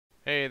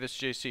Hey, this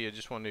is JC. I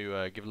just want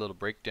to give a little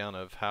breakdown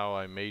of how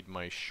I made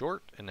my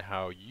short and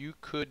how you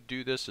could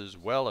do this as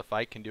well. If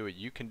I can do it,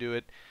 you can do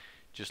it.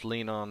 Just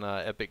lean on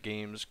Epic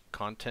Games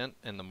content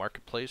in the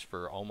marketplace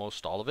for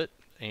almost all of it,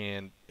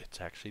 and it's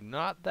actually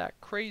not that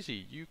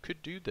crazy. You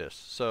could do this.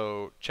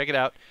 So check it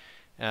out.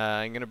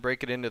 I'm going to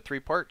break it into three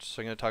parts.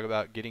 So I'm going to talk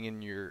about getting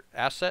in your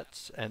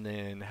assets, and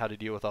then how to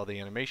deal with all the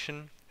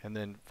animation, and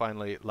then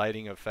finally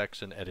lighting,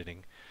 effects, and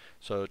editing.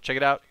 So check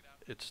it out.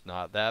 It's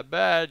not that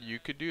bad. You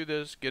could do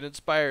this. Get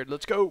inspired.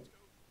 Let's go.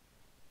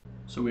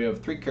 So we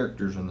have three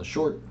characters in the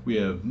short. We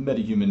have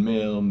metahuman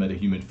male,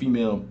 metahuman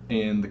female,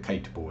 and the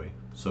kite boy.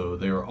 So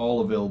they are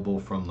all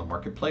available from the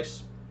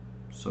marketplace.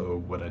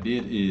 So what I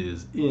did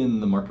is in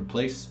the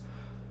marketplace,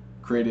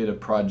 created a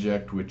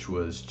project which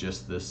was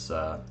just this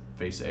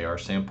face AR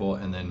sample,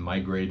 and then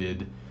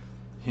migrated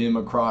him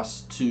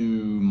across to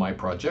my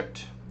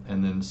project.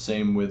 And then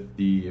same with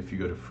the, if you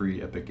go to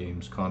free Epic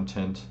Games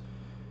content,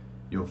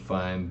 you'll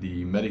find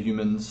the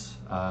metahumans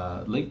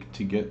link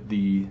to get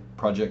the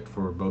project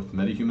for both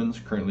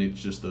metahumans. Currently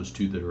it's just those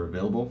two that are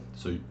available,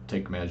 so you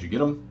take them as you get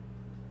them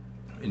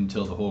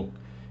until the whole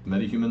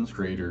metahumans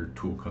creator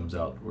tool comes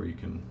out where you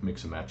can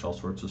mix and match all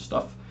sorts of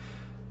stuff.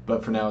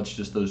 But for now it's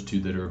just those two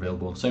that are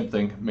available. Same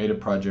thing, made a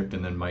project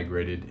and then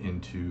migrated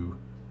into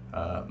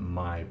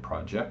my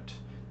project.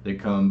 They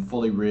come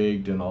fully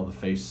rigged and all the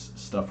face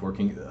stuff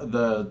working.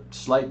 The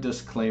slight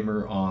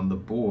disclaimer on the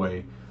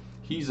boy,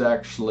 he's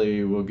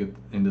actually, we'll get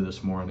into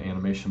this more on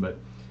animation, but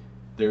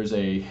there's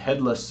a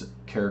headless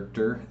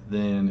character,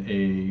 then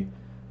a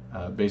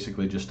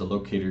basically just a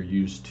locator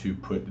used to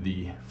put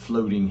the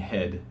floating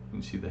head. You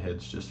can see the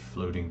head's just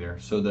floating there.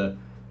 So the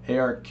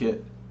AR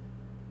kit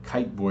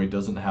kite boy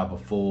doesn't have a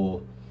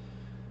full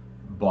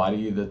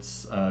body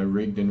that's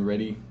rigged and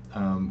ready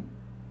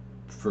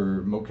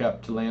for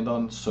mocap to land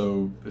on,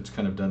 so it's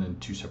kind of done in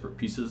two separate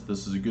pieces.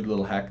 This is a good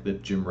little hack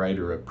that Jim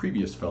Ryder, a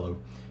previous fellow,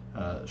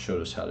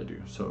 showed us how to do.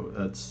 So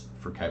that's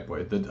for Kite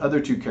Boy. The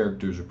other two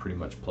characters are pretty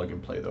much plug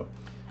and play though.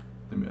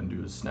 Let me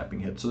undo his snapping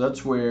head. So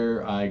that's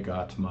where I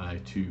got my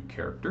two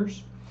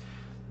characters.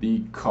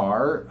 The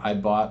car I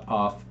bought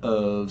off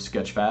of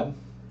Sketchfab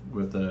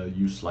with a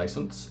use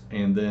license,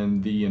 and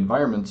then the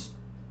environments.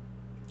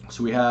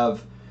 So we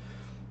have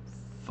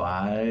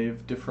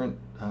 5 different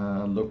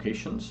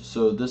locations.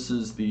 So this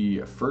is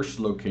the first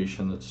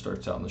location that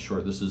starts out in the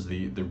short. This is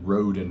the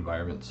road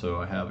environment.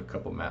 So I have a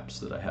couple maps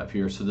that I have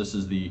here. So this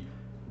is the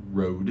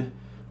road,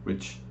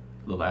 which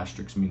little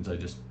asterisk means I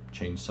just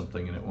changed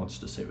something and it wants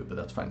to save it, but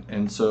that's fine.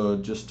 And so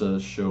just to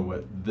show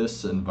what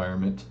this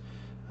environment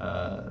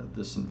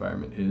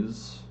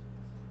is,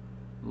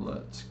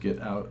 let's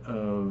get out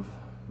of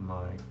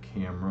my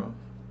camera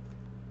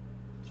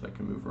so I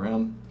can move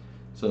around.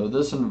 So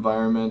this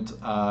environment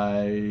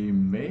I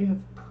may have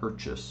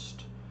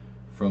purchased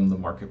from the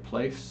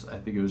marketplace. I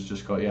think it was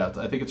just called, yeah,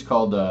 I think it's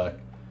called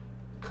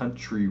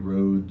Country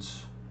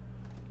Roads.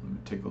 Let me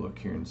take a look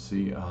here and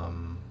see.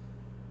 So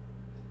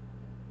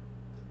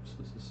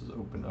this is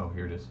open. Oh,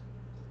 here it is.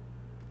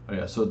 Oh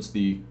yeah, so it's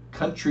the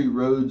Country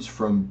Roads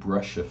from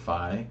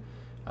Brushify.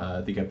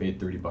 I think I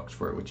paid 30 bucks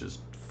for it, which is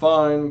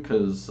fine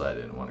because I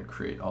didn't want to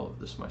create all of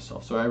this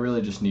myself. So I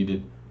really just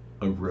needed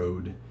a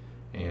road,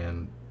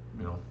 and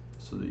you know,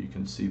 so that you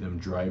can see them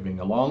driving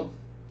along.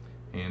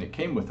 And it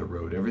came with a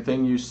road.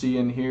 Everything you see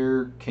in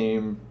here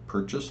came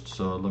purchased.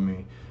 So let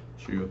me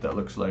show you what that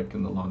looks like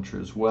in the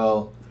launcher as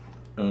well.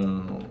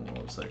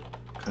 What's that?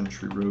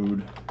 Country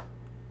Road.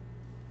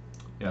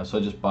 Yeah, so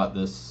I just bought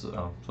this.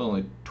 It's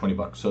only 20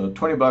 bucks. So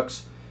 20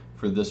 bucks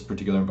for this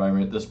particular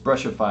environment. This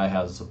Brushify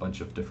has a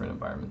bunch of different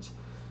environments.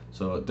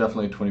 So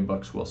definitely 20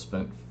 bucks well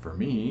spent for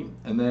me.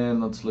 And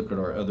then let's look at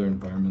our other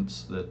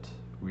environments that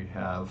we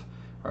have.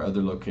 Our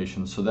other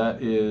locations. So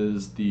that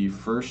is the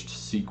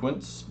first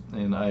sequence,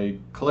 and I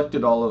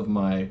collected all of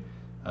my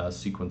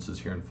sequences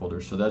here in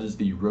folders. So that is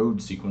the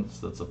road sequence.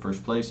 That's the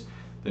first place.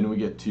 Then we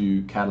get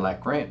to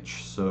Cadillac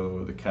Ranch.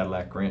 So the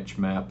Cadillac Ranch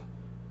map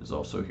is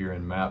also here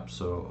in map.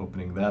 So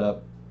opening that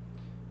up,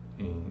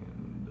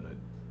 and I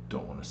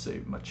don't want to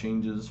save my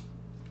changes.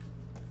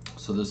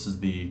 So this is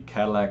the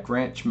Cadillac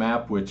Ranch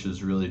map, which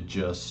is really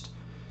just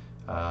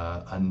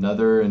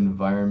another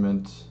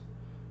environment.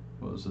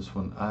 What was this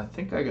one? I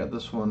think I got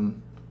this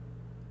one.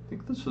 I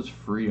think this was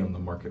free on the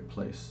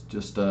marketplace.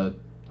 Just a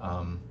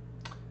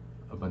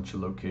bunch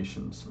of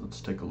locations. Let's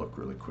take a look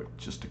really quick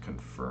just to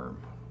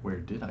confirm. Where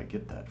did I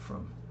get that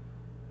from?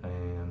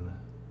 And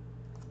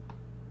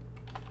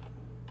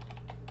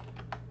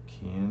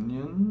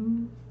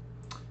Canyon.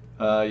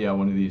 Yeah,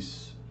 one of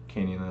these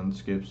canyon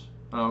landscapes.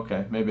 Oh,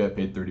 okay, maybe I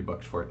paid 30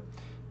 bucks for it.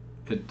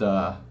 It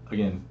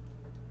again,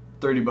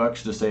 30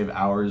 bucks to save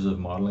hours of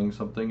modeling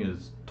something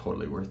is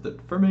totally worth it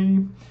for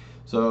me.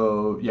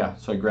 So yeah,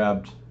 so I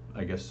grabbed,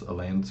 I guess, a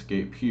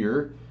landscape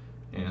here,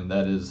 and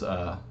that is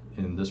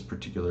in this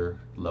particular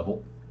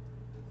level.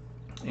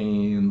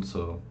 And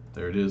so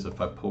there it is. If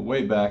I pull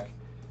way back,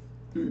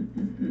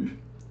 you'll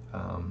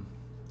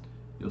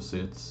see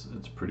it's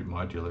pretty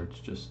modular. It's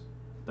just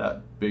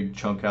that big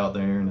chunk out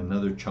there and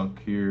another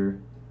chunk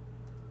here.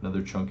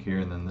 another chunk here,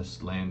 and then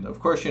this land. Of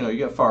course, you know, you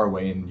get far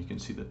away and you can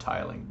see the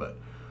tiling, but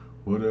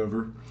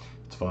whatever,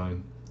 it's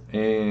fine.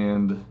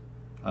 And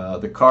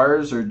the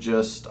cars are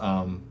just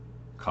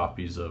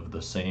copies of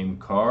the same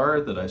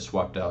car that I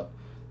swapped out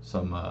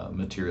some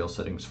material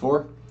settings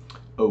for.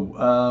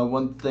 Oh,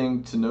 one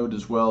thing to note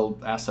as well,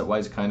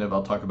 asset-wise kind of,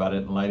 I'll talk about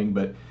it in lighting,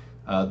 but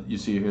you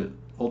see here,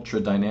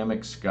 ultra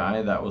dynamic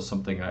sky, that was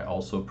something I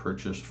also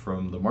purchased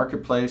from the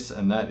marketplace,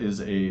 and that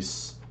is a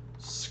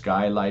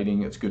sky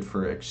lighting. It's good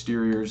for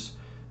exteriors,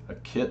 a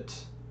kit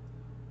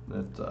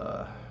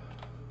that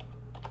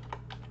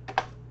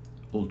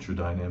ultra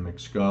dynamic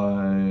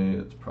sky,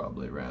 it's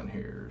probably around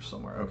here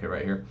somewhere. Okay,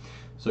 right here.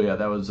 So yeah,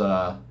 that was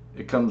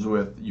it comes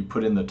with, you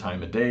put in the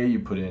time of day, you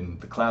put in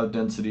the cloud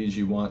densities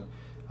you want.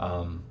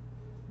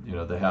 You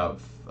know, they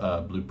have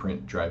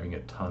Blueprint driving a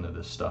ton of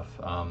this stuff.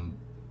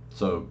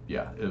 So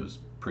yeah, it was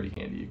pretty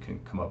handy. You can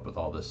come up with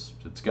all this.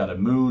 It's got a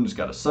moon, it's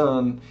got a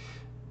sun.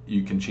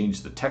 You can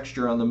change the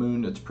texture on the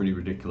moon. It's pretty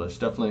ridiculous.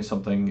 Definitely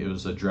something, it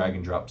was a drag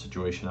and drop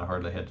situation. I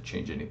hardly had to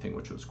change anything,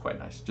 which was quite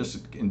nice.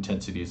 Just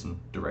intensities and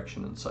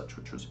direction and such,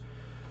 which was,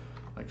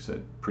 like I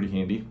said, pretty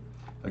handy.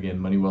 Again,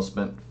 money well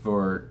spent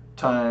for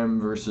time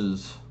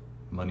versus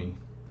money.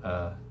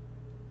 I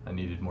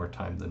needed more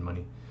time than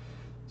money.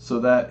 So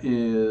that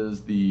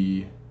is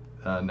the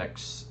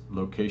next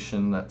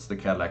location. That's the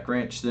Cadillac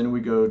Ranch. Then we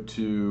go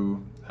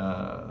to,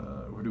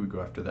 where do we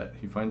go after that?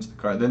 He finds the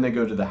car. Then they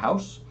go to the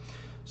house.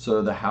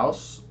 So the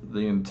house,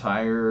 the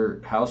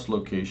entire house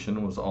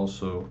location was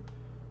also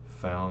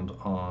found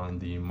on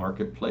the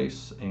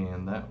marketplace,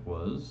 and that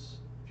was,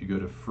 if you go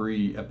to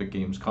free Epic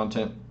Games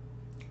content,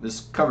 this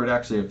covered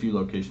actually a few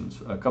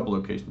locations, a couple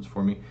locations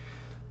for me.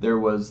 There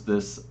was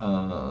this,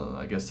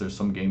 I guess there's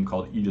some game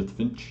called Edith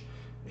Finch,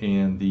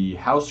 and the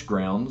house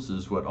grounds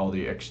is what all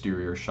the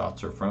exterior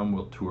shots are from.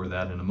 We'll tour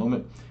that in a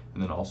moment.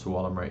 And then also,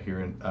 while I'm right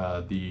here,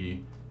 the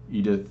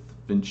Edith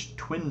Finch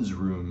twins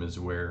room is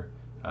where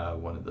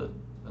one of the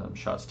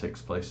shots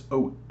takes place.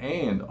 Oh,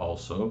 and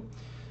also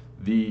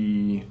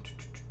the,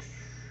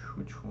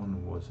 which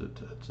one was it?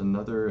 It's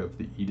another of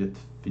the Edith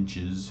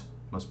Finches,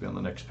 must be on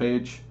the next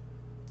page.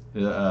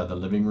 The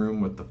living room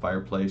with the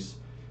fireplace.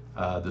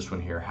 This one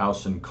here,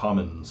 House and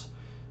Commons,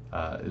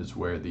 is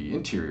where the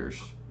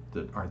interiors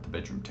that aren't the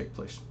bedroom take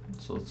place.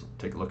 So let's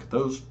take a look at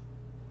those.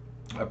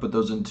 I put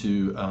those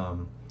into,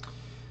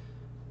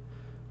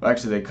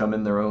 actually they come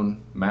in their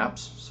own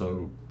maps,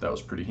 so that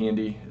was pretty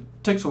handy.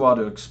 It takes a while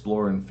to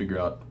explore and figure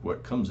out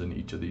what comes in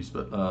each of these,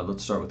 but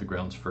let's start with the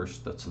grounds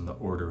first. That's in the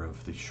order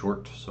of the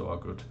short, so I'll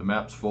go to the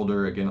maps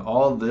folder. Again,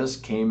 all this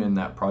came in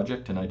that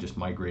project, and I just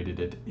migrated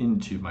it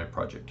into my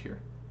project here.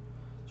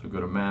 So go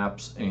to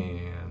maps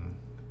and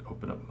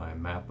open up my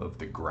map of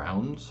the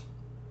grounds.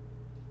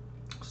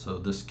 So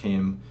this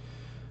came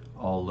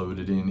all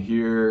loaded in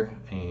here,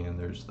 and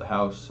there's the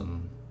house,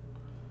 and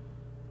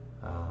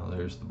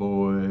there's the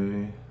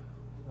boy.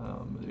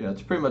 Yeah,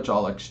 it's pretty much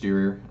all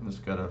exterior, and it's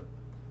got a,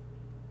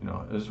 you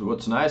know,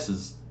 what's nice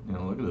is, you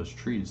know, look at those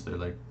trees. They're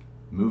like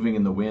moving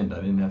in the wind. I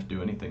didn't have to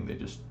do anything. They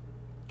just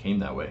came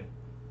that way.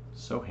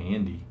 So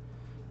handy.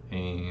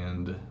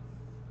 And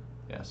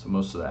yeah, so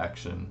most of the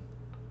action,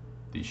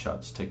 these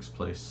shots takes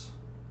place,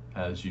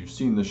 as you've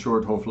seen the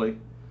short, hopefully,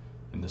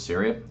 in this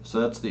area.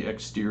 So that's the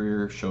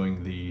exterior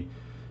showing the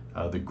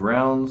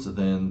grounds.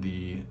 Then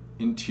the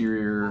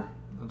interior,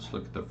 let's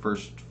look at the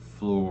first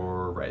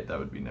floor, right, that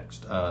would be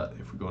next.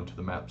 If we go into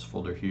the maps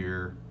folder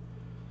here,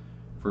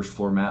 first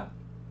floor map,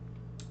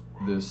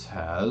 this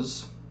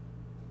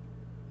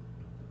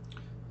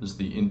is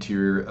the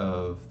interior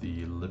of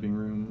the living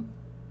room.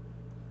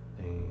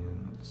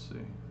 And let's see,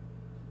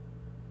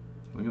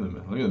 look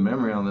at the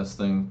memory on this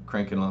thing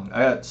cranking along. I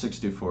got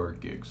 64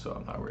 gigs, so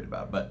I'm not worried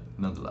about it, but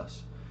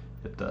nonetheless,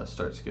 it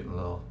starts getting a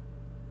little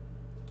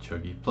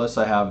chuggy. Plus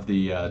I have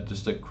the,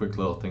 just a quick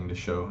little thing to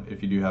show.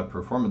 If you do have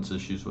performance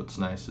issues, what's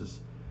nice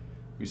is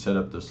we set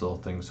up this little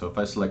thing. So if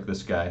I select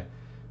this guy,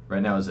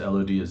 right now his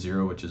LOD is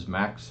 0, which is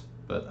max,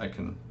 but I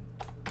can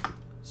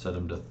set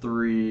him to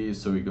 3,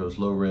 so he goes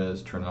low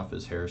res, turn off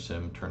his hair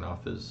sim, turn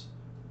off his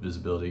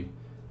visibility,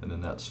 and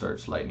then that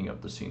starts lightening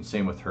up the scene.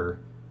 Same with her.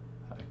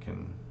 I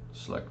can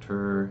select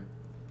her,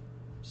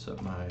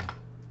 set my,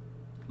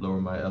 lower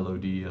my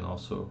LOD, and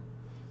also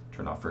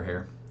turn off her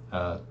hair.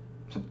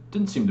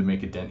 Didn't seem to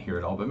make a dent here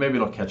at all, but maybe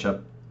it'll catch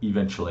up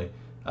eventually.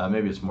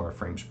 Maybe it's more a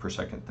frames per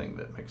second thing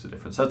that makes a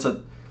difference. This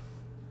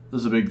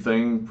is a big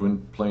thing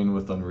when playing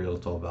with Unreal.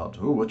 It's all about,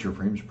 oh, what's your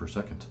frames per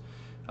second?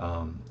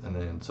 And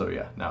then, so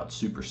yeah, now it's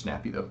super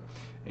snappy though.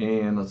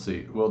 And let's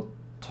see, we'll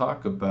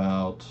talk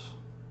about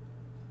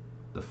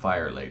the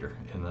fire later,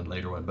 in the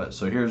later one. But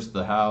so here's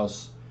the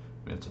house.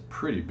 I mean, it's a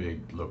pretty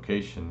big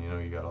location. You know,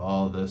 you got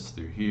all this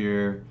through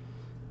here,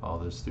 all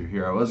this through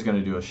here. I was going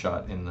to do a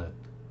shot in the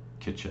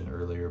kitchen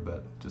earlier,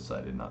 but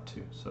decided not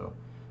to. So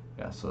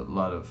yeah, so a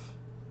lot of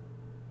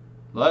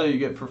you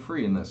get for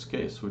free in this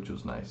case, which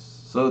was nice.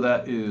 So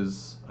that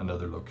is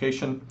another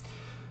location.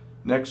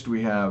 Next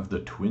we have the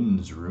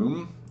twins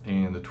room,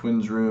 and the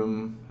twins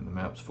room in the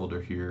maps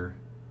folder here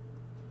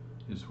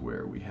is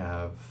where we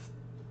have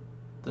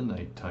the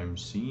nighttime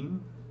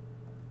scene.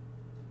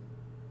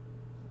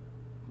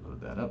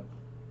 Load that up.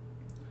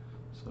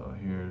 So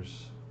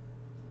here's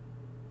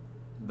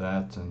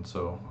that, and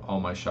so all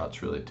my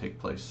shots really take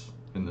place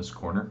in this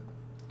corner.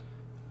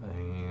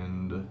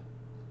 And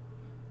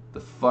the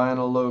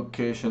final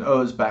location,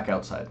 oh, is back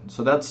outside.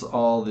 So that's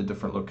all the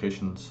different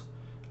locations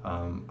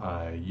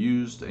I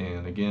used,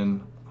 and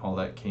again, all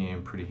that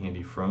came pretty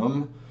handy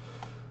from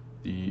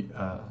the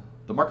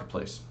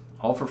marketplace,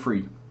 all for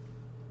free.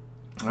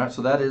 All right,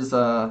 so that is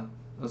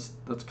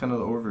that's kind of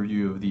the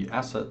overview of the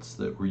assets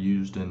that were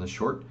used in the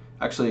short.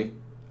 Actually,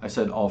 I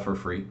said all for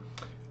free.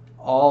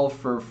 All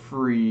for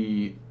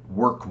free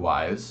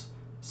work-wise.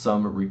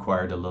 Some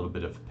required a little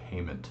bit of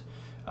payment,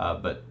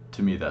 but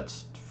to me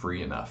that's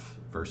free enough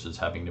versus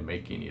having to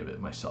make any of it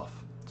myself.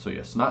 So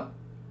yes, not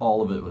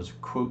all of it was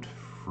quote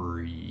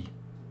free,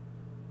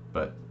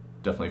 but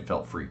definitely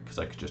felt free because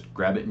I could just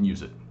grab it and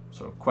use it.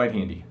 So quite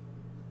handy.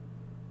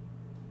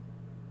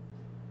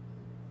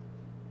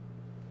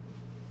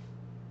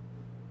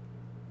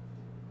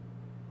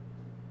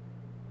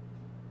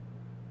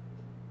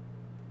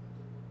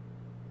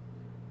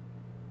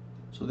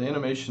 So the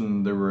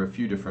animation, there were a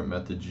few different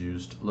methods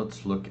used.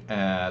 Let's look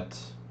at,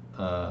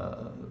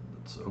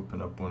 let's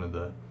open up one of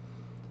the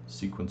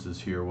sequences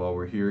here while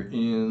we're here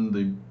in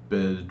the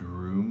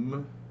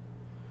bedroom.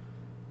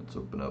 Let's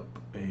open up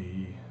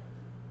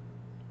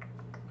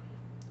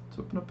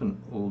an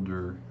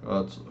older,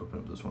 let's open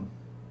up this one.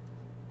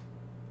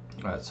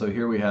 All right, so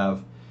here we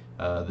have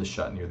this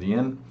shot near the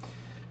end.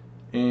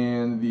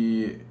 And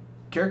the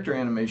character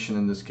animation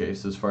in this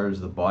case, as far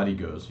as the body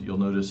goes, you'll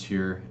notice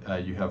here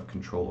you have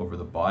control over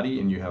the body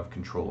and you have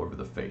control over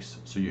the face.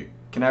 So you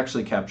can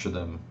actually capture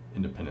them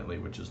independently,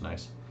 which is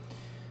nice.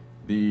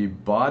 The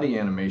body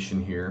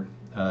animation here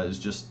is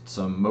just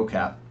some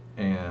mocap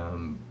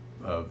and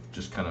of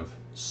just kind of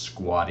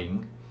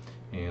squatting.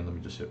 And let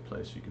me just hit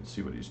play so you can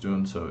see what he's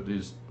doing. So it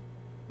is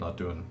not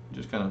doing,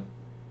 just kind of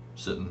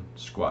sitting,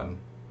 squatting,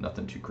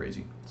 nothing too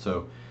crazy.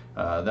 So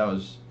that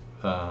was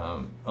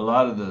a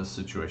lot of the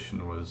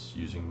situation was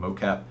using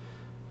mocap.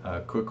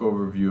 Quick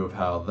overview of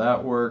how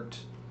that worked.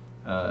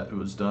 It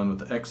was done with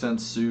the XN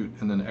suit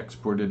and then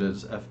exported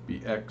as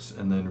FBX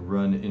and then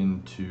run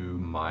into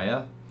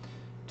Maya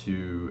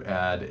to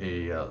add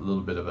a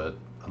little bit of a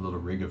little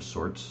rig of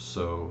sorts.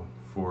 So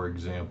for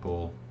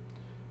example,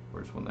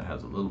 where's one that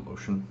has a little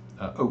motion?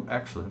 Oh,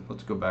 actually,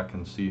 let's go back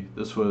and see.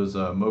 This was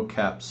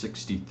mocap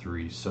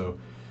 63. So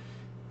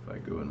if I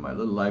go in my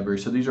little library,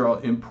 so these are all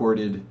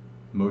imported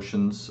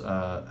motions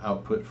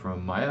output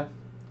from Maya.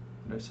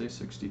 Did I say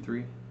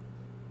 63?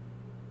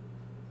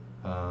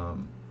 So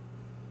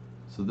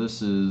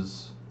this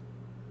is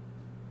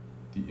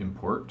the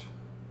import.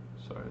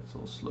 Sorry, it's a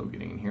little slow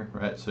getting in here.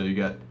 Right, so you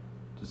got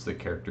just the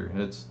character.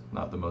 It's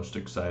not the most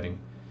exciting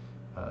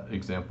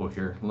example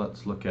here.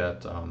 Let's look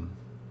at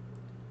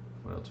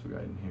what else we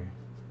got in here.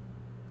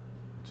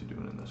 What's he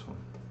doing in this one?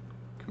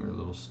 Come here,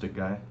 little stick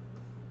guy.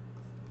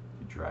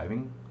 He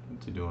driving?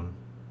 What's he doing?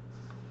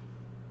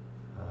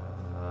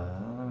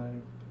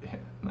 Yeah,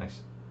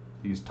 nice.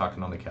 He's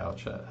talking on the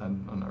couch.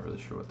 I'm not really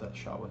sure what that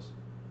shot was.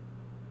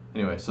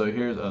 Anyway, so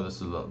here's, this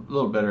is a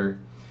little better.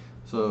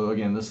 So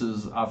again, this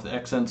is off the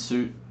XN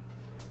suit,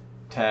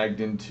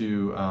 tagged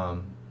into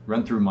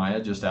run through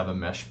Maya, just to have a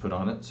mesh put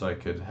on it so I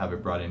could have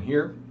it brought in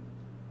here.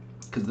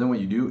 Because then what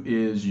you do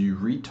is you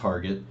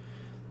retarget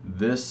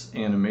this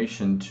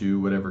animation to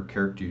whatever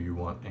character you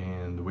want.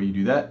 And the way you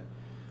do that,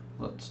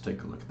 let's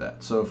take a look at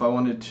that. So if I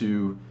wanted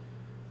to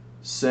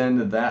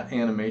send that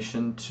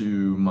animation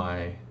to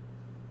my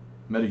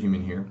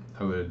metahuman here,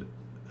 I would,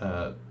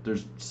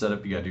 there's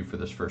setup you gotta do for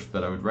this first,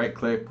 but I would right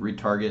click,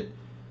 retarget,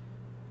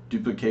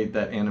 duplicate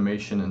that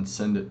animation and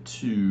send it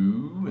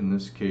to, in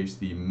this case,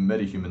 the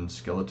metahuman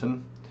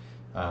skeleton.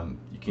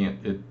 You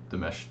can't, the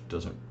mesh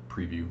doesn't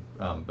preview,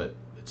 but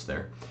it's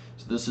there.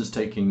 So this is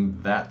taking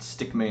that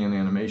stickman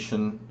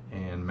animation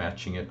and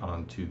matching it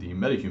onto the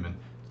metahuman.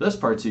 So this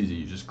part's easy,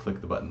 you just click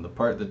the button. The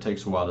part that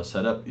takes a while to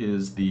set up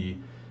is the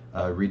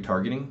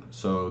retargeting.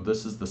 So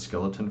this is the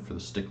skeleton for the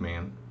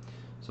stickman.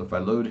 So if I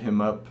load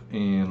him up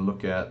and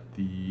look at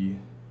the,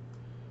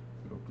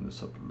 open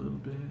this up a little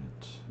bit.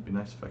 It'd be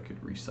nice if I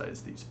could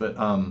resize these, but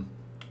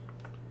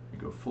we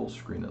go full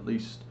screen at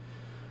least.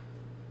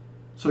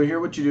 So here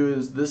what you do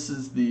is, this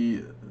is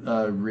the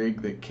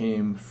rig that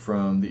came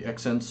from the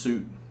XN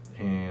suit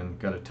and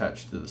got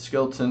attached to the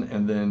skeleton,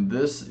 and then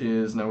this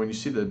is, now when you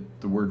see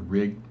the word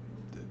rig,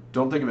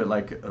 don't think of it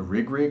like a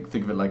rig,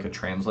 think of it like a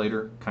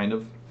translator, kind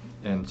of.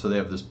 And so they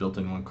have this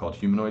built-in one called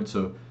humanoid.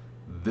 So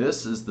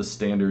this is the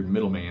standard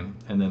middleman,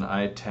 and then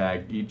I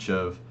tag each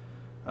of,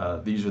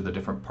 these are the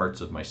different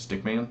parts of my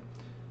stickman.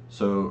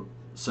 So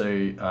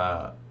say,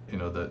 you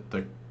know,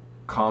 the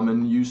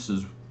common use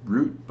is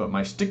root, but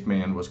my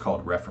stickman was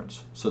called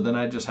reference. So then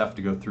I just have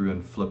to go through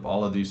and flip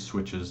all of these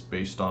switches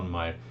based on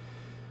my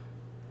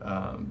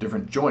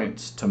different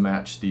joints to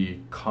match the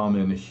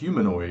common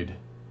humanoid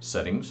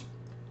settings.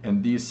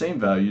 And these same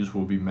values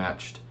will be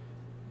matched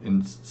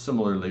in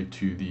similarly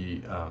to the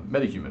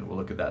metahuman. We'll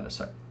look at that in a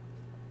sec.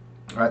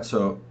 All right,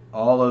 so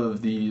all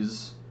of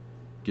these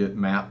get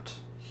mapped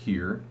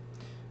here,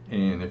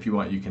 and if you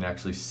want, you can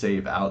actually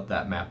save out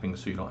that mapping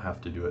so you don't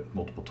have to do it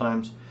multiple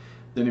times.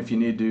 Then if you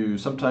need to,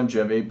 sometimes you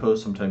have A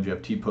pose, sometimes you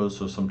have T pose,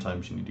 so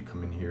sometimes you need to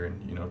come in here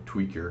and, you know,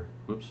 tweak your,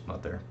 whoops,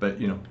 not there, but,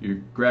 you know,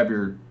 you grab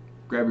your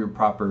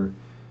proper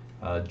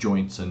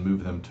joints and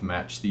move them to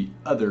match the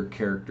other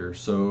character.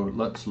 So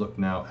let's look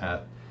now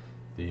at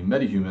the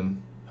metahuman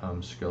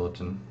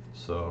skeleton.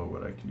 So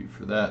what I can do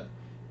for that,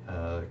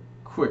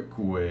 quick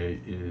way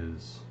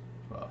is,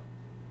 well,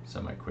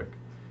 semi-quick.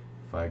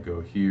 If I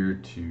go here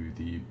to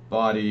the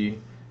body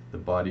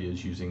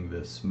is using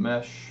this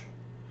mesh,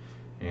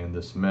 and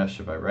this mesh,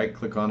 if I right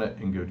click on it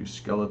and go to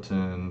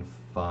skeleton,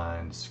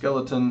 find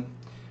skeleton,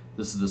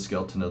 this is the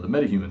skeleton of the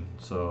metahuman.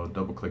 So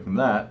double clicking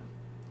that.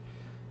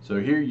 So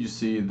here you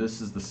see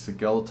this is the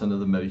skeleton of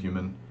the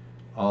metahuman.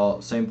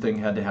 All same thing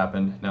had to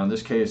happen. Now in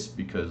this case,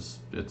 because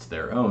it's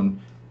their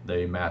own,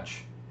 they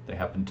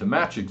happen to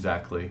match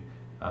exactly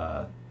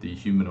the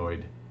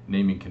humanoid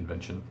naming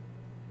convention,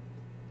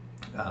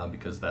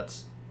 because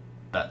that's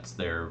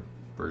their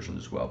version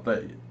as well.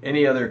 But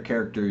any other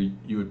character,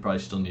 you would probably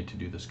still need to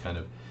do this kind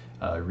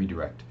of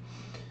redirect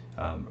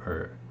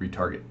or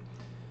retarget.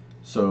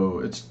 So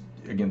it's,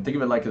 again, think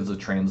of it like as a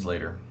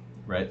translator,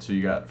 right? So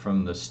you got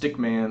from the stick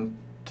man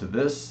to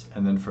this,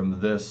 and then from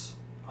this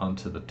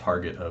onto the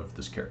target of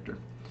this character.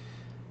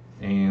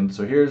 And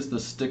so here's the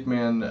stick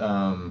man,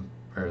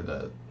 or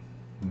the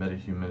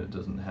metahuman. It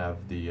doesn't have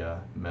the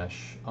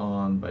mesh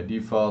on by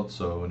default,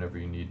 so whenever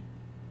you need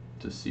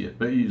to see it,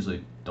 but you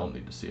usually don't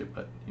need to see it,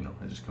 but you know,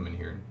 I just come in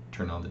here and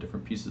turn on the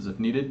different pieces if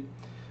needed.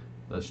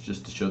 That's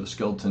just to show the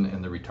skeleton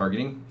and the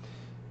retargeting.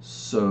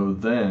 So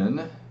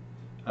then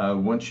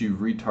once you've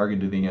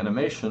retargeted the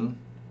animation,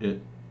 it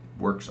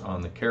works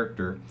on the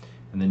character,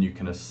 and then you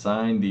can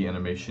assign the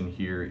animation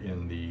here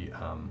in the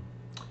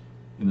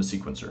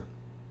sequencer.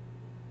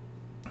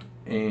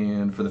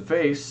 And for the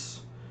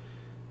face,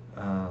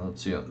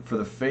 let's see, for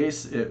the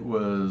face it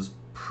was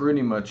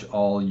pretty much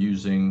all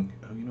using,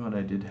 oh, you know what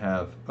I did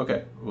have,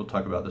 okay, we'll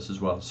talk about this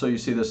as well. So you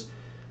see this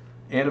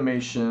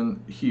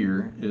animation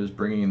here is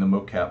bringing in the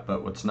mocap,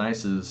 but what's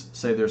nice is,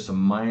 say there's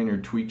some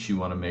minor tweaks you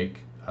want to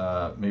make,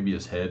 maybe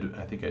his head,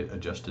 I think I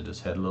adjusted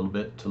his head a little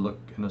bit to look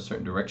in a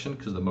certain direction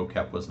because the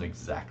mocap wasn't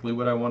exactly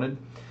what I wanted.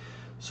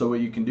 So what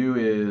you can do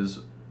is,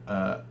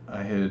 I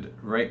had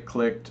right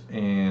clicked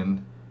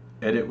and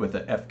edit with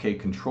the FK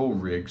control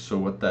rig. So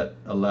what that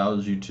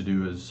allows you to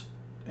do is,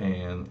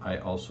 and I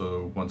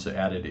also, once I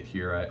added it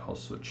here, I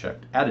also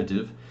checked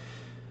additive,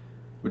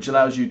 which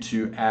allows you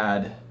to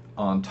add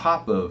on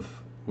top of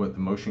what the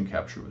motion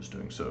capture was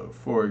doing. So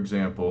for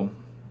example,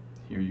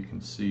 here you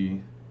can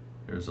see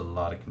there's a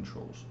lot of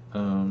controls.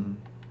 Can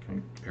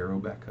I arrow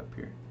back up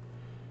here?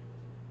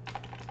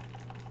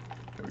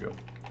 There we go.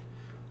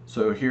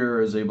 So here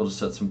I was able to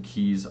set some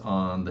keys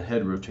on the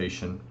head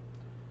rotation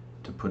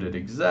to put it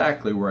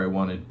exactly where I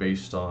wanted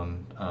based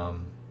on,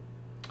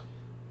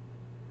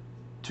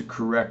 to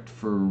correct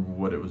for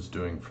what it was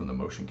doing from the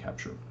motion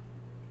capture.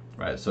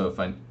 Right, so if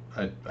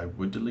I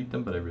would delete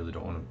them, but I really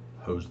don't want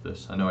to hose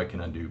this. I know I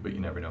can undo, but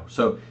you never know.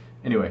 So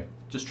anyway,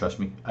 just trust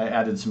me. I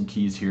added some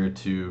keys here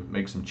to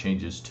make some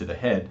changes to the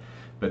head,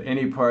 but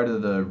any part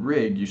of the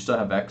rig you still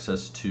have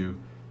access to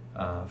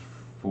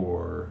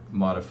for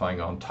modifying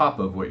on top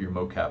of what your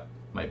mocap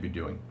might be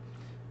doing.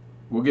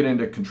 We'll get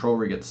into control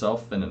rig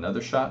itself in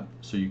another shot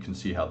so you can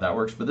see how that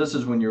works, but this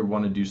is when you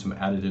want to do some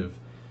additive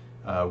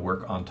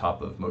work on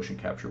top of motion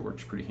capture.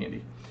 Works pretty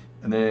handy.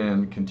 And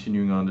then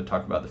continuing on to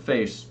talk about the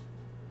face.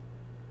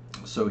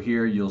 So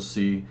here you'll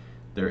see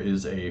there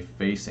is a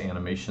face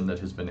animation that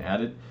has been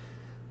added.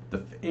 The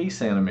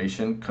face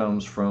animation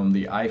comes from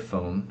the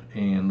iPhone,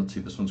 and let's see,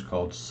 this one's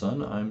called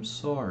Son, I'm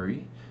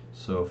Sorry.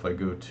 So if I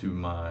go to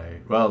my,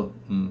 well,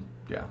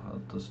 yeah,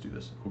 let's do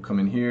this. We'll come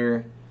in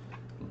here,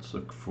 let's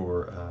look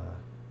for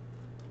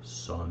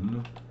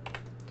Son,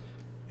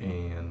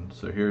 and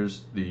so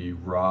here's the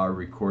raw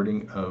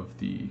recording of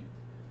the,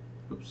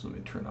 oops, let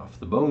me turn off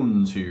the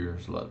bones here,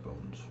 there's a lot of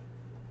bones.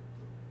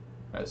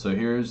 Alright, so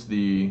here's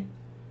the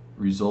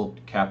result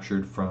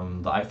captured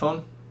from the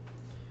iPhone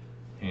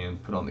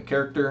and put on the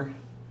character,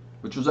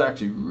 which was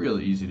actually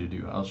really easy to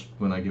do.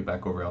 When I get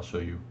back over, I'll show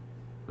you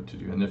what to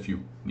do, and if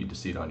you need to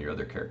see it on your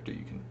other character,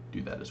 you can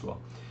do that as well.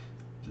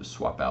 Just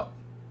swap out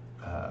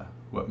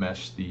what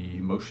mesh the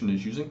motion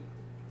is using.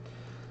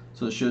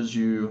 So it shows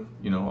you,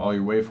 all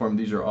your waveform.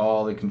 These are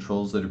all the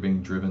controls that are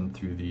being driven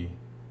through the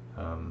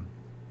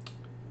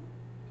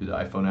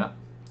iPhone app,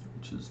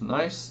 which is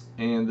nice.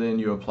 And then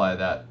you apply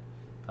that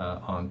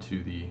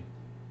onto the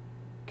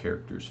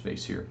character's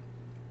face here.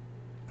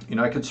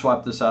 I could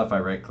swap this out if I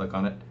right click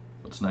on it.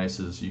 What's nice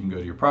is you can go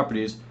to your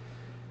properties.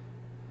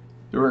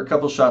 There were a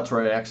couple shots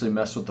where I actually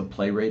messed with the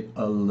play rate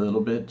a little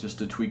bit just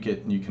to tweak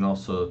it, and you can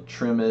also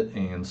trim it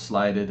and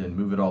slide it and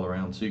move it all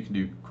around, so you can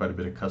do quite a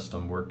bit of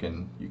custom work.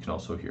 And you can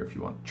also here, if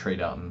you want,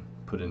 trade out and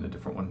put in a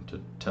different one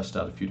to test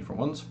out a few different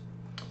ones.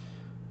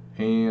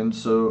 And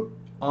so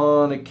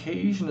on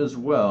occasion as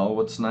well,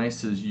 what's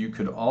nice is you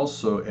could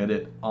also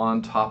edit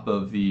on top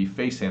of the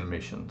face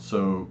animation.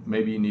 So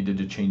maybe you needed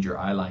to change your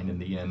eye line in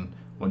the end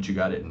once you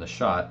got it in the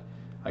shot.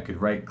 I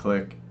could right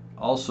click,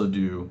 also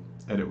do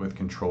edit with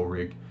control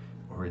rig,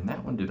 or in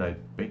that one did I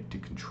bake to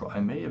control? I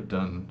may have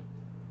done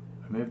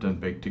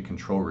bake to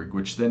control rig,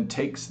 which then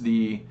takes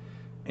the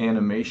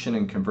animation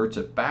and converts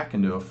it back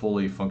into a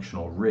fully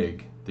functional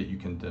rig that you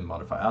can then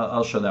modify.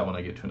 I'll show that when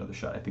I get to another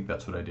shot. I think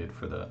that's what I did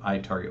for the eye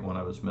target one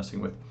I was messing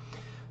with.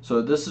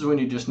 So this is when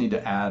you just need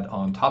to add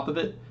on top of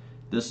it.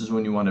 This is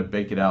when you want to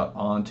bake it out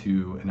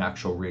onto an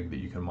actual rig that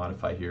you can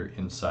modify here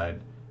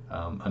inside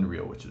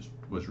Unreal, which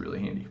was really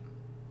handy.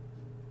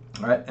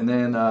 All right, and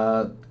then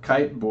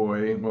Kite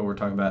Boy, what we're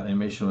talking about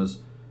animation, was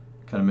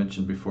kind of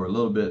mentioned before a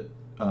little bit.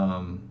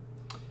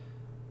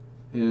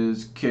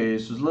 His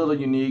case was a little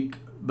unique,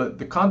 but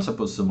the concept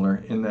was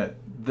similar in that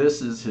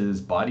this is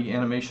his body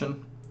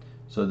animation.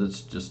 So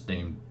that's just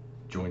named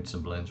joints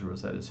and blends, or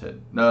was that his head?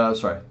 No,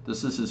 sorry,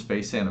 this is his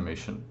face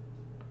animation.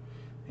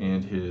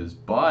 And his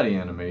body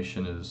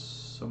animation is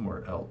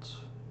somewhere else.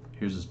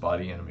 Here's his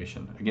body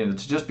animation. Again,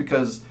 it's just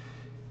because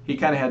he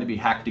kind of had to be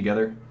hacked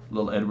together.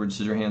 Little Edward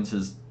Scissorhands,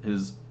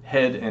 his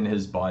head and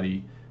his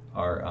body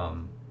are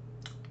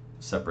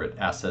separate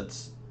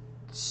assets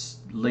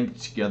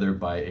linked together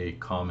by a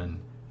common,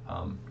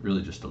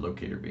 really just a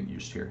locator being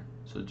used here.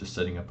 So just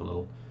setting up a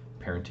little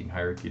parenting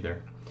hierarchy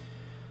there.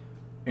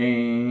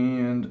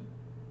 And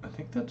I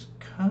think that's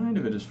kind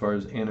of it as far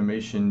as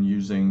animation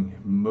using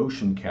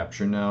motion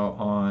capture. Now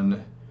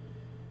on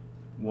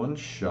one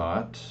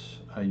shot,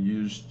 I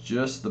used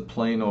just the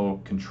plain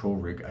old control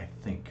rig, I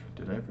think.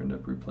 Did I ever end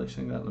up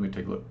replacing that? Let me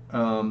take a look.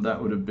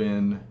 That would have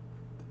been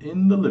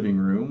in the living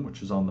room,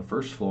 which is on the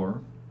first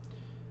floor.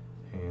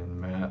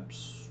 And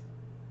maps,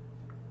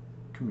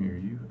 come here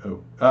you.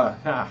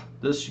 Oh,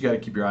 this you got to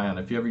keep your eye on.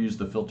 If you ever use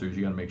the filters,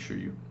 you got to make sure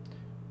you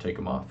take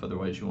them off,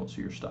 otherwise you won't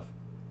see your stuff.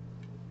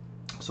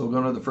 So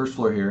we'll go to the first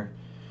floor here.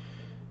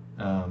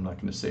 I'm not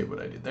going to say what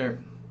I did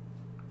there.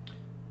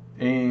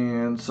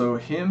 And so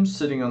him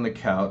sitting on the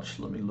couch,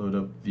 let me load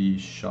up the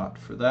shot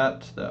for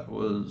that. That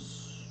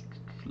was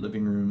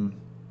living room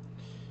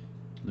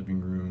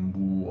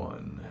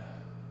 1.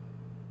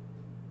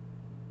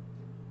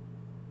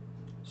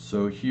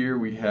 So here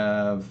we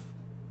have,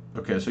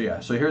 okay, so yeah,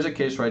 so here's a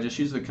case where I just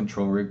used the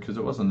control rig because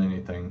it wasn't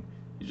anything.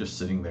 He's just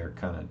sitting there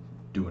kind of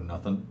doing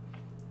nothing,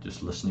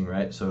 just listening,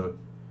 right? So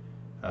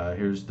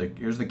here's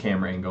the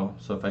camera angle.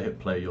 So if I hit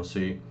play, you'll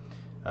see,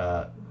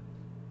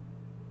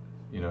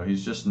 you know,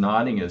 he's just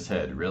nodding his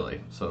head,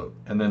 really. So,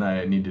 and then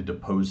I needed to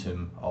pose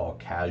him all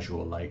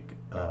casual, like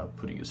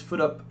putting his foot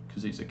up,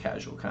 because he's a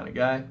casual kind of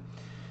guy.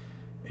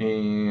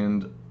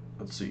 And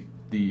let's see,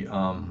 the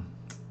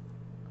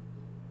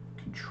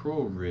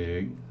control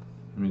rig,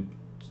 let me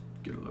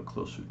get a little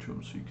closer to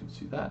him so you can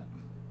see that.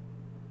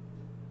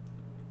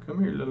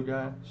 Come here, little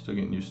guy. Still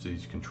getting used to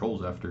these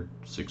controls after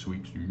 6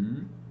 weeks.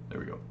 There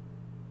we go.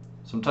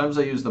 Sometimes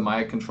I use the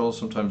Maya controls,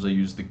 sometimes I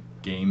use the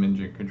game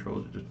engine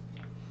controls. It just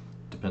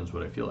depends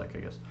what I feel like, I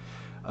guess.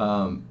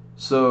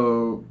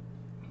 So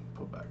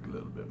pull back a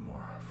little bit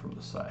more from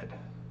the side.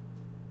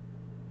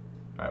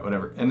 All right,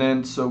 whatever. And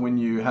then so when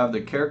you have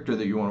the character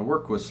that you want to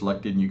work with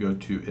selected and you go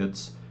to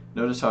its,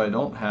 notice how I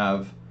don't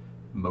have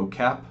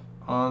mocap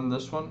on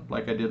this one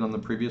like I did on the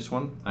previous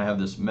one. I have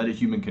this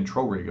MetaHuman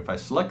control rig. If I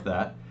select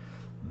that,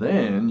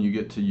 then you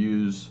get to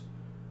use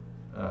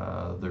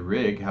the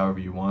rig however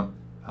you want,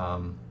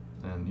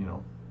 and you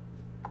know,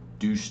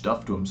 do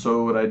stuff to them.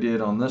 So what I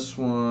did on this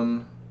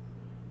one,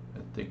 I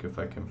think if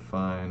I can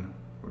find,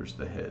 where's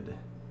the head?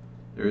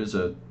 There it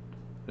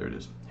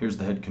is. Here's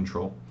the head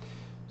control.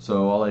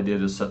 So all I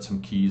did is set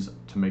some keys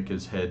to make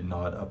his head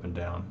nod up and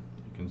down.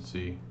 You can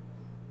see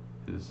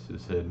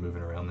his head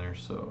moving around there.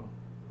 So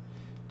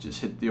just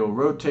hit the old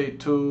rotate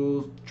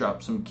tool,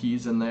 drop some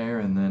keys in there,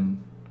 and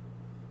then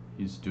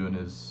he's doing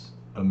his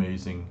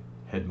amazing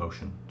head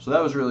motion. So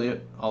that was really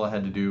it. All I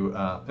had to do,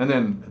 and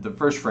then at the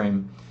first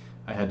frame,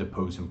 I had to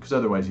pose him because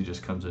otherwise he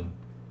just comes in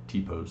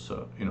T-pose.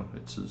 So you know,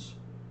 it's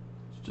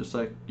just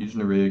like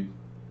using a rig,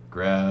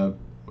 grab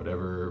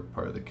whatever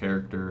part of the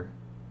character.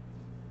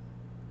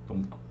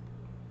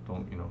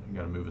 Don't you know? You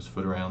got to move his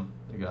foot around.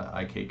 They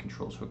got IK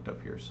controls hooked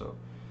up here, so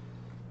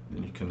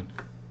then you can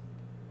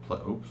play.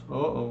 Oops!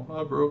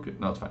 I broke it.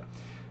 No, it's fine.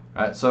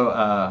 All right, so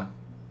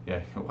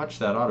yeah, watch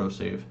that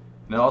autosave.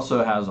 And it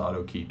also has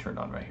auto key turned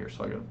on right here,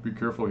 so I gotta be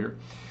careful here.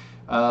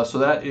 So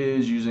that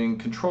is using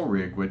control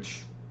rig,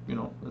 which, you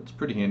know, that's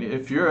pretty handy.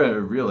 If you're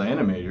a real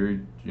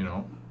animator, you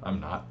know, I'm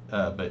not,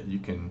 but you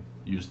can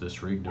use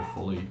this rig to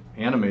fully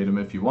animate them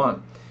if you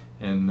want.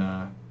 And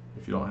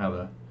if you don't have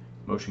a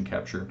motion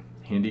capture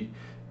handy.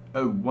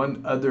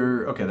 One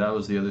other, okay, that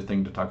was the other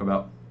thing to talk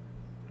about.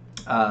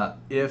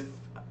 If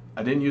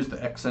I didn't use the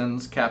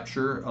XNs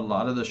capture, a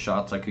lot of the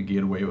shots I could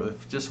get away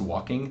with just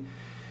walking.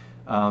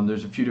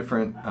 There's a few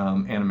different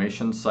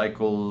animation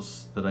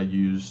cycles that I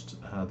used.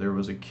 There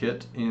was a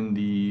kit in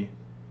the,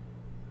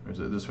 where's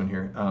it, this one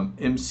here,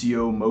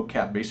 MCO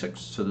Mocap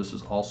Basics. So this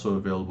is also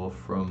available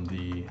from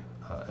the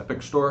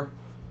Epic Store.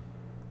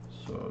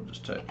 So I'll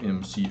just type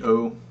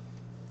MCO,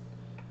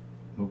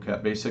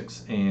 mocap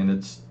basics, and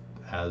it's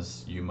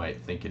as you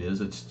might think it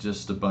is. It's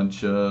just a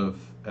bunch of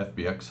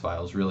FBX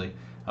files really,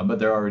 but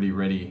they're already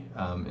ready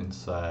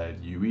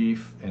inside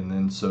UEF. And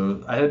then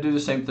so I had to do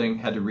the same thing,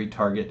 had to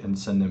retarget and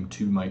send them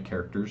to my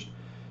characters.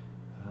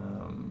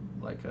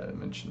 Like I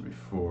mentioned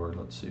before,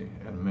 let's see,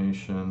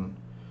 animation,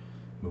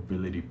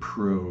 mobility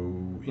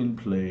pro, in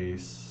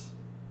place.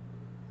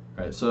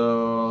 All right,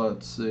 so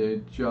let's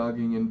say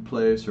jogging in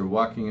place or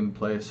walking in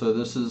place. So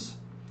this is,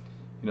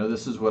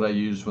 this is what I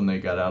used when they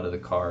got out of the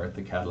car at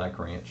the Cadillac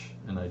Ranch,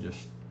 and I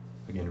just,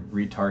 again,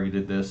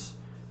 retargeted this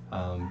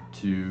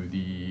to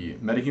the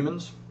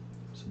metahumans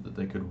so that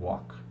they could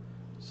walk.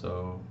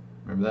 So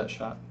remember that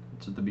shot?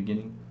 It's at the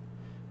beginning.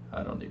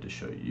 I don't need to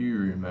show you. You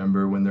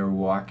remember when they're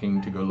walking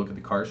to go look at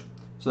the cars.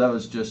 So that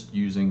was just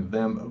using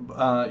them.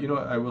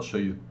 I will show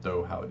you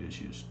though how it is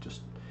used.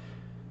 Just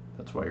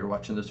that's why you're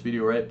watching this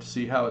video, right? To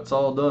see how it's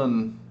all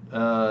done.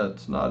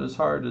 It's not as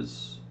hard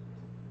as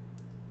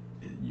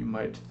you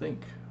might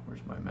think.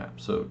 Where's my map?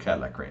 So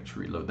Cadillac Ranch,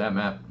 reload that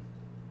map.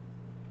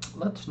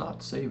 Let's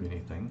not save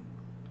anything.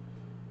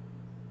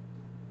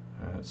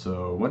 Alright,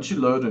 so once you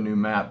load a new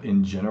map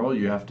in general,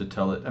 you have to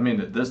tell it, I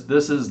mean,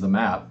 this is the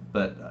map,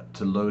 but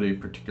to load a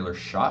particular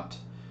shot,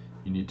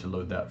 you need to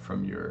load that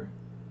from your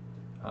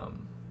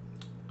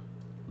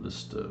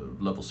list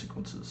of level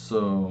sequences.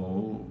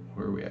 So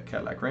where are we at?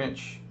 Cadillac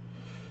Ranch.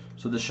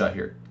 So this shot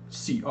here,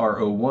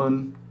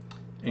 CR01,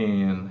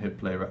 and hit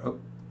play. Right. Oh,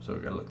 so I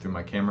gotta look through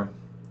my camera.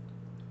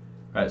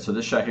 All right, so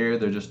this shot here,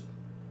 they're just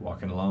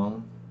walking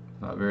along,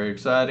 not very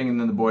exciting, and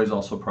then the boy's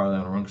also probably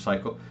on a rung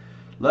cycle.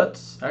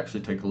 Let's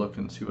actually take a look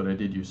and see what I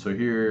did use. So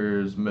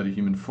here's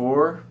MetaHuman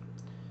 4,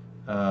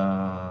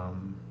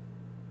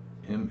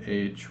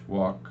 MH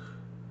walk,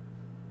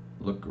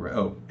 look.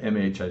 Oh,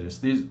 MH. I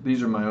just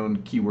these are my own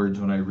keywords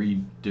when I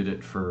redid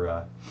it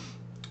for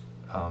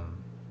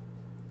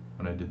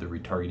when I did the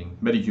retargeting.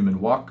 MetaHuman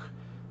walk.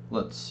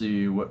 Let's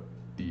see what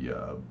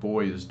the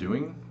boy is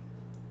doing.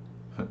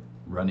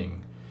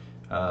 Running.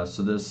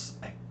 So this,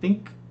 I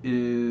think,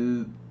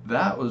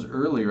 that was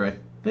earlier, I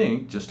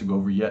think, just to go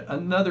over yet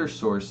another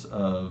source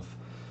of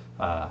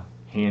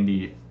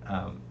handy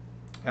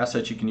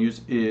assets you can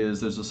use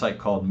is there's a site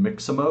called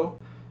Mixamo.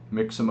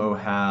 Mixamo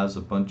has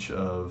a bunch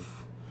of,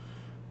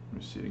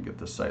 let me see to get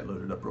this site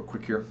loaded up real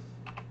quick here.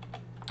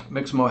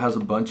 Mixamo has a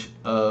bunch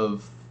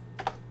of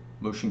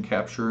motion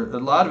capture. A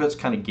lot of it's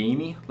kind of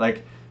gamey,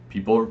 like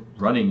people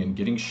running and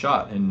getting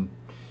shot and,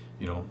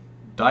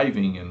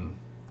 diving and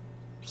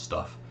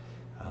stuff.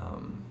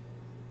 I'm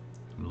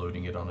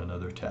loading it on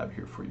another tab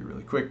here for you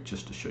really quick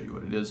just to show you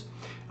what it is.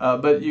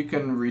 But you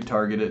can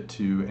retarget it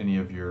to any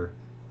of your,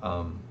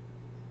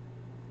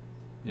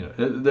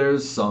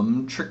 there's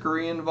some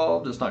trickery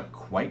involved. It's not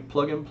quite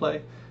plug and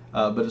play,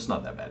 but it's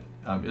not that bad.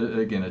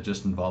 Again, it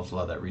just involves a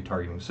lot of that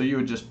retargeting. So you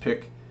would just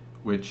pick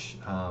which,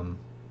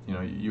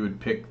 you would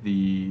pick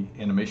the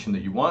animation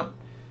that you want.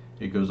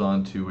 It goes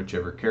on to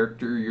whichever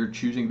character you're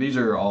choosing. These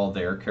are all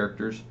their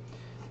characters.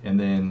 And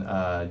then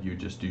you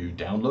just do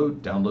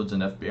downloads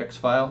an FBX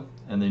file,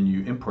 and then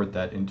you import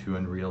that into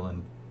Unreal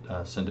and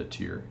send it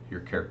to your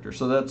character.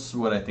 So that's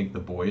what I think the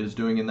boy is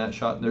doing in that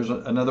shot. There's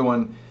another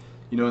one,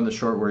 in the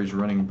short where he's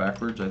running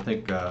backwards. I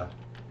think I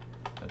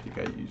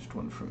used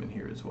one from in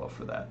here as well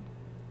for that.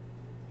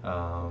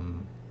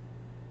 One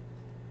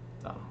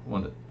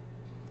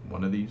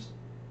of these.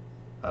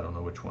 I don't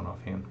know which one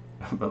offhand,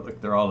 but look,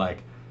 they're all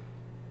like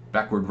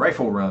backward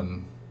rifle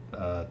run,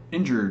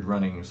 injured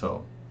running.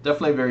 So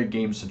definitely very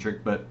game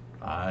centric, but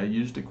I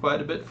used it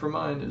quite a bit for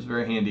mine. It's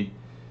very handy.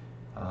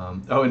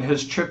 Oh, and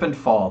his trip and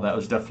fall, that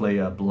was definitely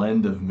a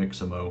blend of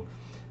Mixamo.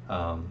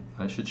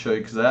 I should show you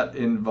because that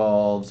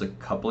involves a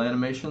couple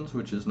animations,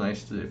 which is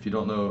nice. If you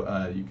don't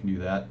know, you can do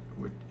that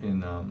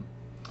in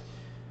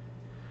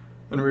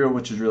Unreal,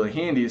 which is really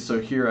handy. So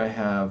here I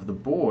have the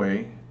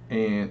boy,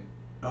 and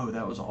oh,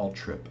 that was all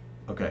trip.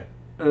 Okay.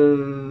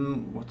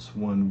 What's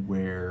one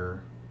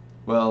where?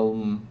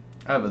 Well,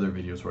 I have other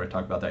videos where I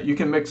talk about that. You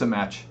can mix and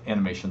match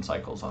animation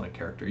cycles on a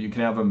character. You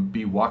can have them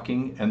be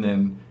walking and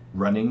then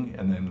running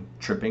and then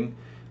tripping,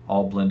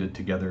 all blended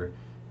together.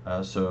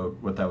 So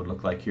what that would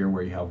look like here,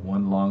 where you have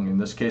one long, in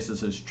this case it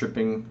says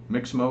tripping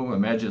Mixamo.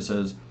 Imagine it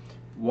says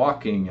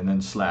walking and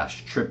then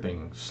slash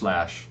tripping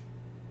slash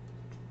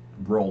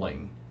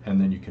rolling,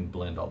 and then you can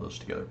blend all those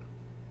together.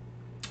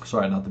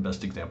 Sorry, not the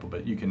best example,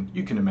 but you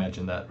can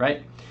imagine that,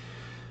 right?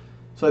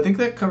 So I think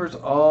that covers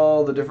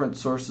all the different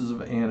sources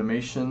of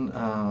animation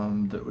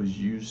that was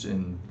used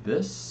in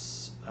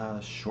this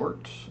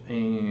short.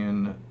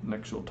 And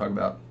next we'll talk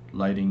about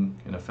lighting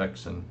and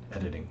effects and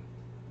editing.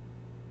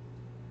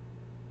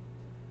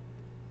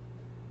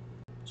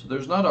 So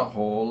there's not a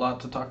whole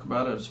lot to talk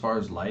about as far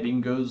as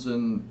lighting goes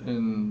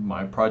in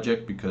my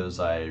project,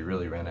 because I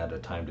really ran out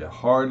of time to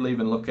hardly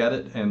even look at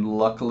it. And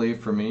luckily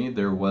for me,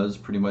 there was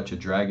pretty much a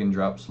drag and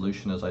drop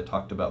solution, as I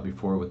talked about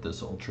before, with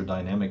this ultra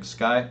dynamic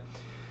sky.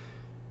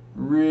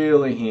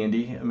 Really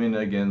handy. I mean,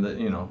 again,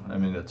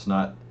 it's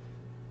not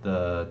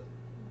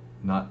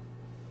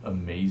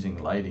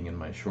amazing lighting in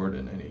my short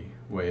in any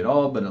way at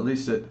all, but at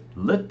least it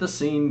lit the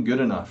scene good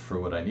enough for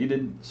what I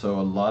needed. So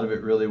a lot of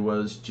it really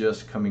was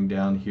just coming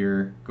down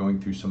here, going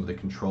through some of the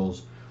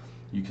controls.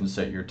 You can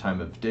set your time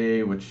of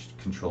day, which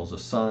controls the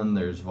sun.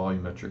 There's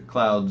volumetric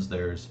clouds.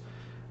 There's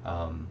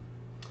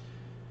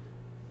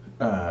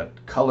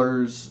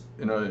colors.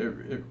 You know,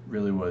 it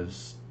really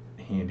was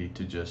handy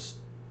to just,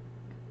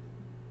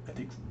 I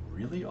think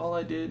really all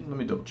I did, let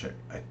me double check.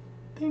 I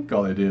think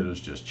all I did was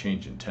just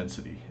change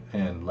intensity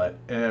and let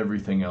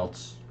everything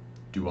else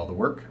do all the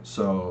work.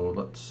 So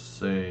let's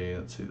see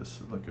this,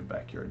 look at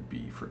backyard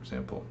B, for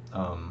example.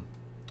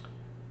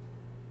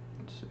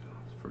 Let's see,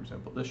 for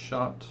example, this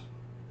shot.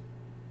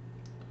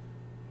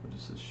 What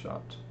is this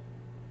shot?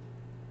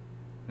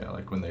 Yeah,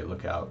 like when they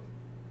look out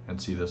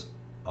and see this,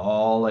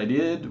 all I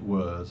did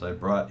was I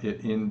brought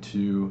it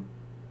into,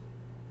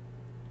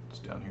 it's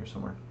down here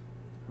somewhere.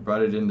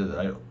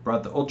 I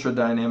brought the ultra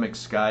dynamic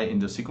sky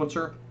into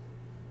sequencer.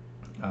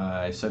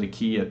 I set a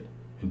key at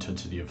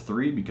intensity of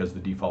 3 because the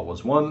default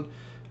was 1,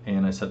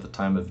 and I set the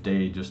time of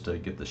day just to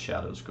get the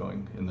shadows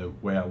going in the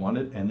way I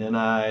wanted, and then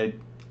I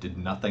did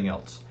nothing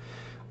else.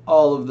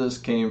 All of this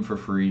came for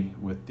free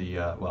with the,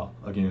 well,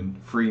 again,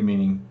 free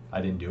meaning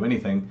I didn't do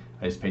anything.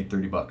 I just paid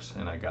 30 bucks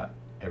and I got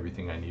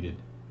everything I needed.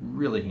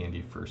 Really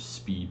handy for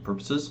speed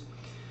purposes.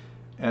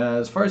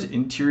 As far as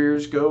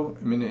interiors go,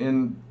 I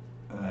mean,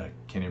 I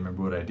can't even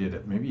remember what I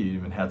did. Maybe it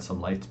even had some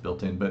lights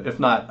built in, but if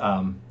not,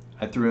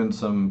 I threw in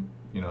some,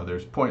 you know,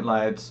 there's point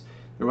lights.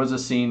 There was a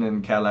scene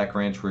in Cadillac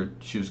Ranch where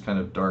she was kind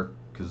of dark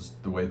because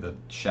the way the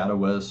shadow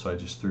was, so I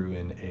just threw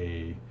in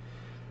a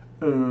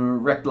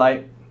rec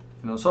light.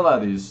 You know, so a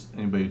lot of these,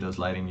 anybody who does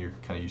lighting, you're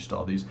kind of used to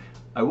all these.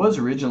 I was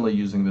originally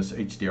using this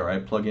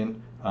HDRI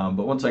plugin,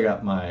 but once I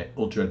got my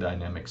Ultra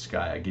Dynamic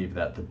Sky, I gave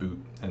that the boot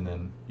and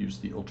then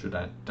used the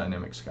Ultra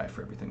Dynamic Sky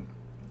for everything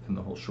in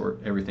the whole short,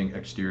 everything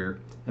exterior.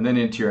 And then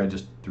interior, I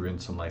just threw in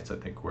some lights, I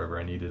think, wherever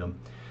I needed them.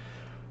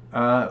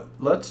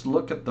 Let's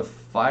look at the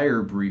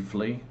fire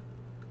briefly,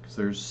 because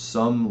there's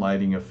some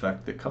lighting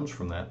effect that comes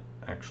from that,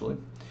 actually.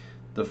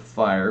 The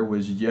fire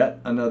was yet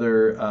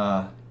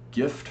another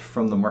gift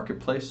from the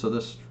marketplace. So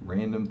this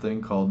random thing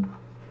called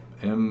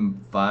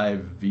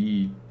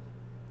M5VFX.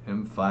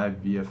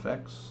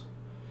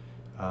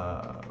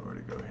 Where'd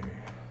it go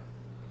here?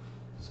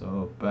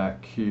 So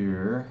back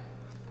here,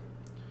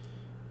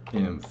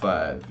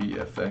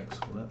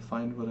 M5VFX. Will that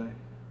find what I?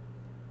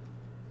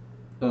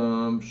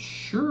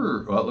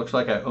 Sure. Well, it looks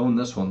like I own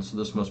this one, so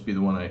this must be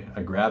the one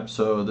I grabbed.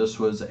 So this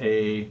was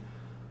again,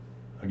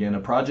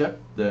 a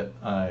project that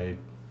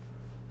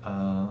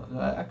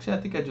actually, I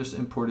think I just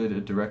imported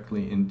it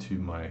directly into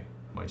my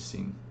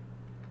scene.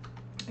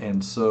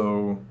 And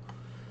so,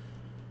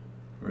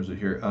 where is it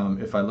here?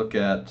 If I look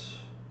at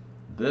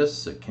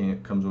this, it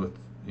comes with,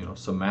 you know,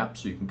 some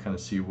maps, so you can kind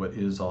of see what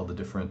is all the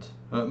different.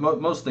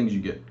 Most things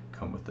you get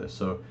come with this,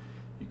 so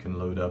you can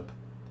load up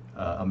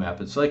a map.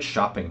 It's like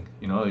shopping,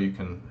 you know. You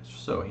can, it's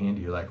so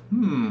handy. You're like,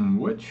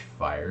 which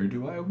fire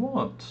do I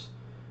want?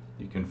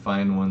 You can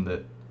find one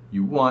that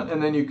you want,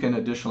 and then you can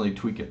additionally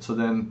tweak it. So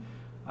then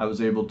I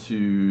was able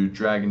to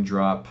drag and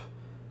drop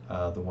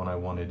the one I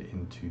wanted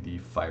into the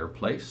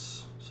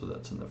fireplace. So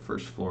that's in the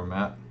first floor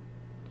map.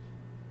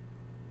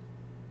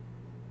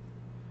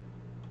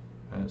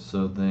 And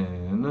so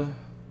then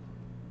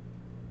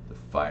the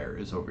fire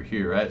is over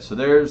here, right? So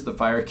there's the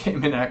fire. It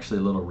came in actually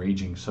a little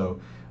raging, so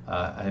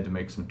I had to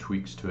make some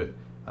tweaks to it.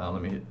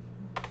 Let me hit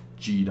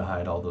G to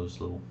hide all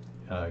those little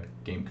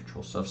game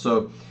control stuff.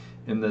 So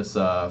in this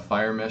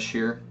fire mesh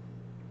here,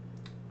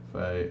 if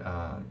I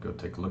go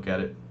take a look at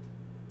it,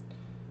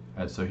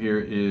 all right, so here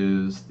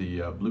is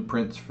the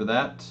blueprints for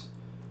that.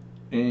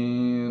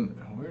 And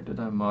where did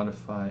I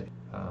modify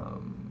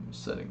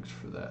settings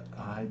for that?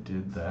 I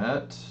did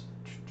that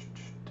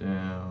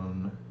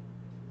down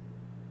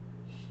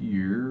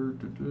here.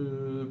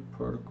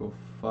 Particle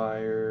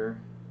fire.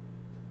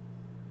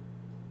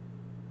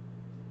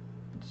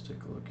 Let's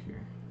take a look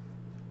here.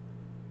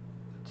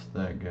 That's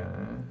that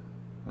guy.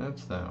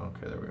 That's that.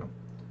 Okay, there we go.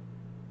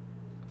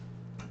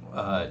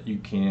 You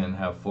can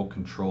have full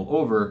control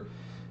over.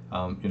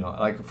 You know,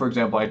 like for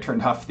example, I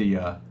turned off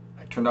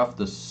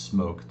the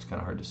smoke. It's kind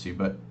of hard to see,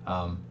 but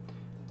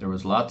there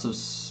was lots of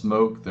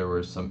smoke. There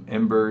were some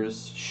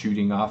embers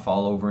shooting off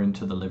all over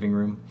into the living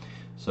room.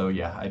 So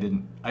yeah, I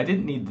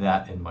didn't need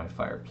that in my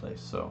fireplace.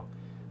 So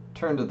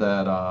turned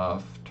that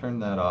off,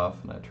 and I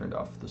turned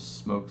off the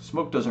smoke.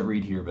 Smoke doesn't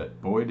read here,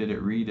 but boy, did it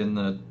read in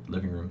the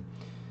living room.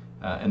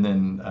 And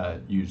then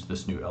used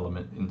this new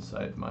element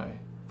inside my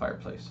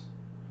fireplace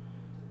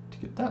to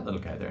get that little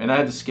guy there. And I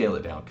had to scale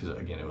it down because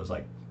again, it was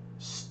like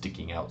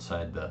sticking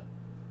outside the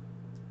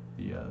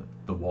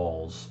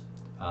walls.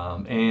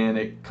 And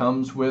it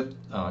comes with,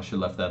 I should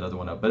have left that other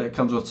one up, but it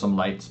comes with some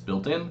lights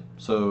built in,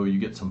 so you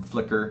get some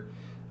flicker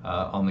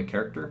on the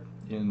character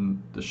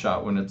in the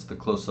shot when it's the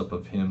close-up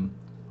of him.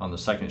 On the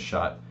second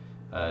shot,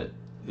 I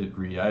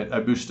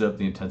boosted up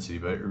the intensity,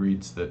 but it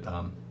reads that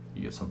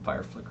you get some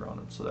fire flicker on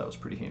him, so that was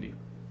pretty handy.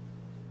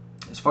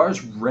 As far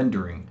as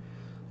rendering,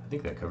 I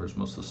think that covers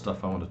most of the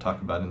stuff I want to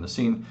talk about in the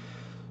scene.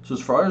 So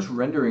as far as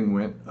rendering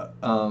went,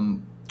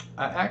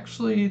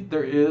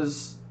 there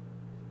is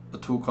a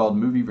tool called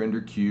Movie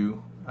Render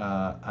Queue.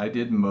 I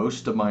did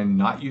most of mine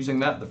not using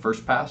that the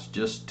first pass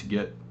just to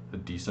get a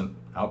decent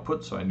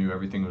output, so I knew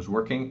everything was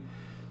working.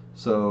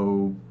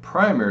 So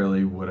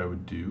primarily what I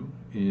would do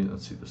is,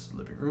 let's see, this is the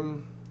living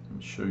room. Let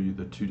me show you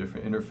the two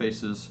different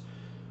interfaces.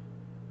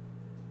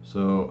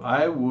 So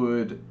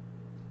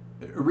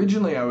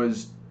originally I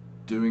was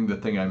doing the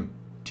thing I'm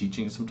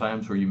teaching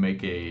sometimes where you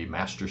make a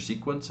master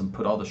sequence and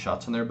put all the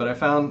shots in there, but I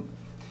found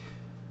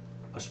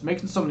I was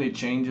making so many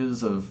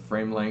changes of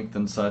frame length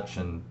and such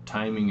and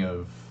timing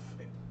of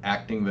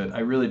acting that I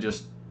really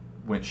just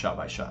went shot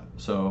by shot.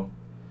 So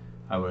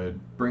I would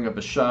bring up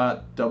a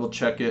shot, double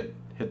check it,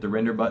 hit the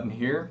render button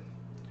here,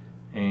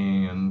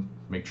 and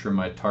make sure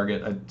my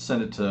target, I'd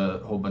send it to a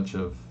whole bunch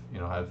of,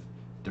 I have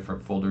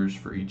different folders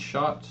for each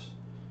shot,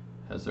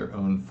 has their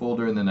own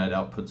folder, and then I'd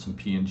output some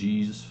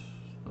PNGs.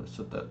 Let's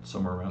set that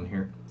somewhere around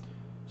here.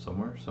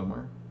 Somewhere.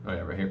 Oh yeah,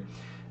 right here.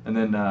 And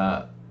then,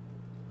 I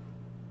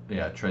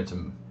tried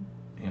some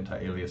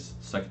anti-alias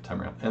second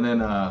time around. And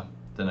then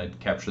I'd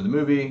capture the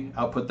movie,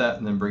 output that,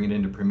 and then bring it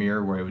into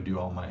Premiere where I would do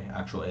all my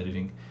actual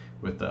editing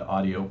with the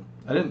audio.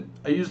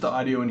 I use the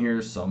audio in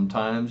here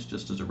sometimes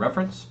just as a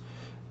reference,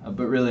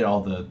 but really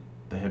all the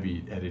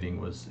heavy editing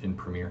was in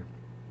Premiere.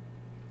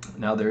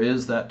 Now there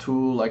is that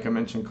tool, like I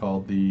mentioned,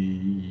 called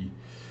the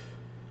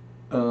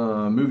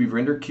Movie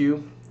Render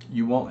Queue.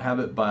 You won't have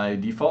it by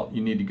default.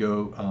 You need to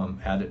go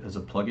add it as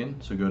a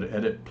plugin. So go to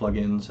Edit,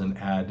 Plugins, and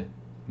add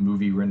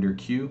Movie Render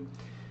Queue.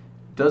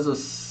 It does a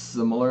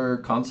similar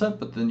concept,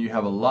 but then you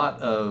have a lot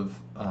of,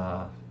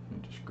 let me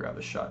just grab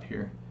a shot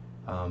here.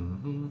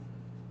 There's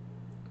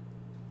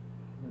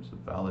a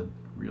valid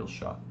real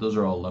shot. Those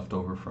are all left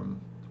over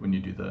from when you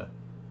do the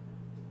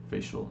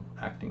facial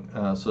acting.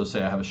 So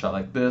say I have a shot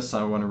like this,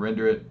 I want to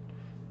render it.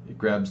 It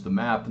grabs the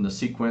map and the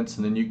sequence,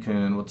 and then you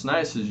can, what's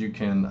nice is you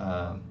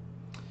can,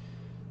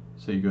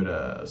 so you go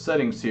to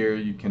settings here,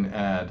 you can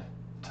add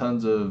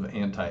tons of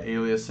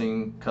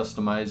anti-aliasing,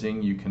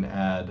 customizing, you can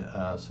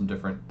add some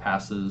different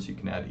passes, you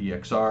can add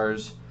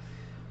EXRs.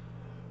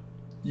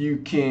 You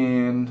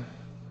can,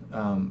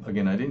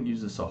 again, I didn't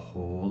use this a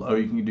whole,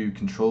 you can do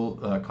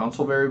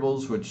console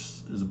variables, which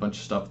is a bunch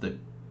of stuff that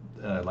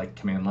like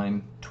command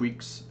line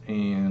tweaks.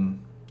 And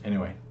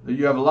anyway,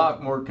 you have a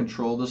lot more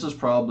control. This is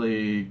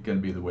probably going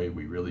to be the way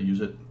we really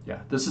use it. Yeah,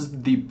 this is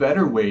the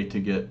better way to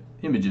get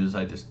images.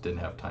 I just didn't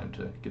have time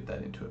to get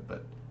that into it,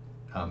 but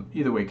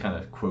either way kind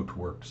of quote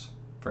works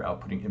for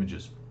outputting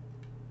images.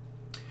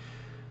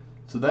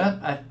 So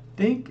that I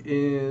think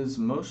is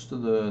most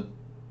of the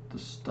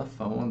stuff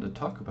I wanted to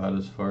talk about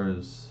as far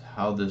as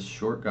how this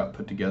short got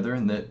put together,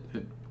 and that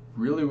it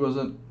really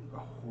wasn't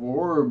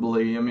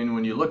horribly, I mean,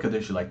 when you look at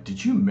this, you're like,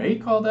 did you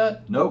make all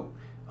that? Nope.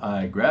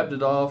 I grabbed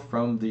it all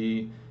from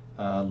the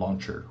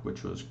launcher,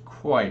 which was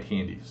quite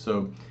handy.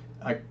 So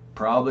I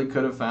probably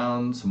could have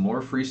found some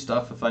more free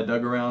stuff if I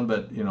dug around,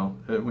 but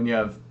when you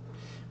have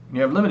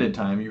limited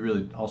time, you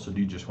really also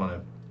do just want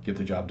to get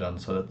the job done.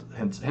 So that,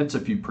 hence a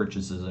few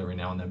purchases every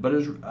now and then. But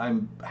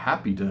I'm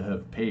happy to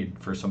have paid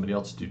for somebody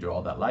else to do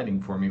all that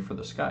lighting for me for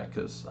the sky,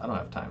 because I don't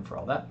have time for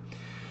all that.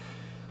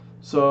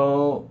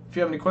 So if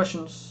you have any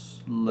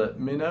questions, let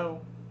me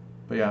know.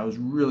 But yeah, it was a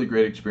really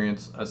great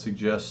experience. I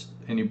suggest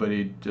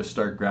anybody just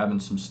start grabbing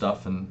some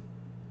stuff and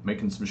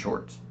making some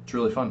shorts. It's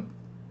really fun.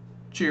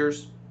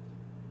 Cheers.